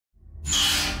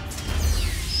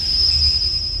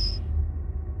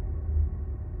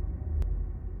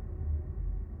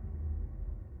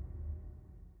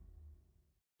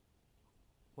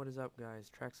What is up,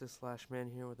 guys? Traxxas/Man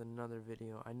here with another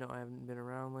video. I know I haven't been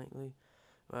around lately,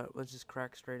 but let's just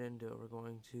crack straight into it. We're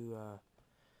going to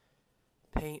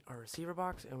paint our receiver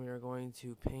box, and we are going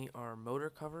to paint our motor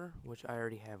cover, which I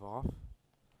already have off.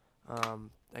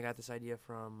 I got this idea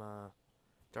from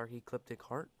Dark Ecliptic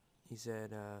Heart. He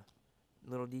said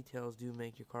little details do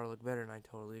make your car look better, and I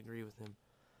totally agree with him.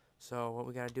 So what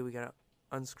we gotta do, we gotta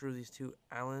unscrew these two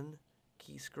Allen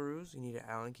key screws. You need an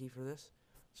Allen key for this.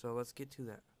 So let's get to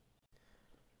that.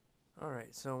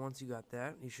 Alright, so once you got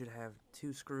that, you should have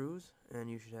two screws, and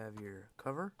you should have your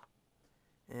cover.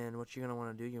 And what you're going to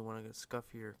want to do, you want to scuff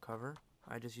your cover.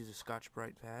 I just use a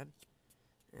Scotch-Brite pad.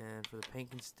 And for the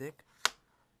painting stick,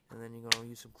 and then you're going to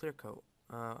use some clear coat.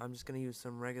 I'm just going to use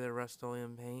some regular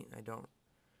Rust-Oleum paint. I don't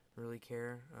really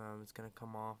care. It's going to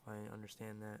come off, I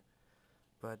understand that.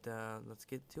 But let's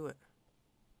get to it.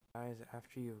 Guys,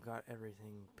 after you've got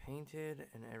everything painted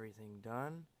and everything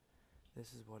done, this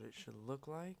is what it should look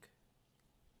like.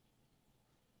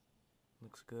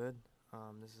 Looks good.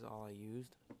 This is all I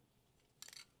used.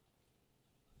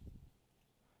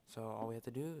 So all we have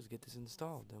to do is get this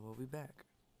installed, then we'll be back.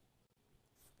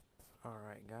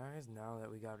 Alright guys, now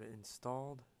that we got it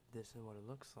installed, this is what it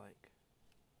looks like.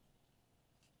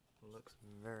 It looks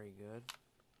very good.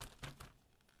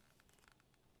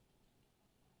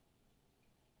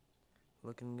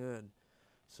 Looking good.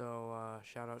 So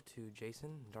shout out to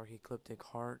Jason, Dark Ecliptic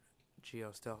Heart,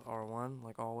 Geo Stealth R1,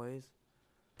 like always.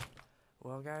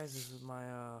 Well guys, this is my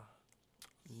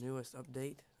newest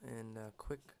update and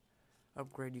quick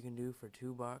upgrade you can do for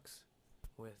 $2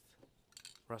 with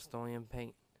Rust-Oleum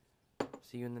paint.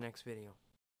 See you in the next video.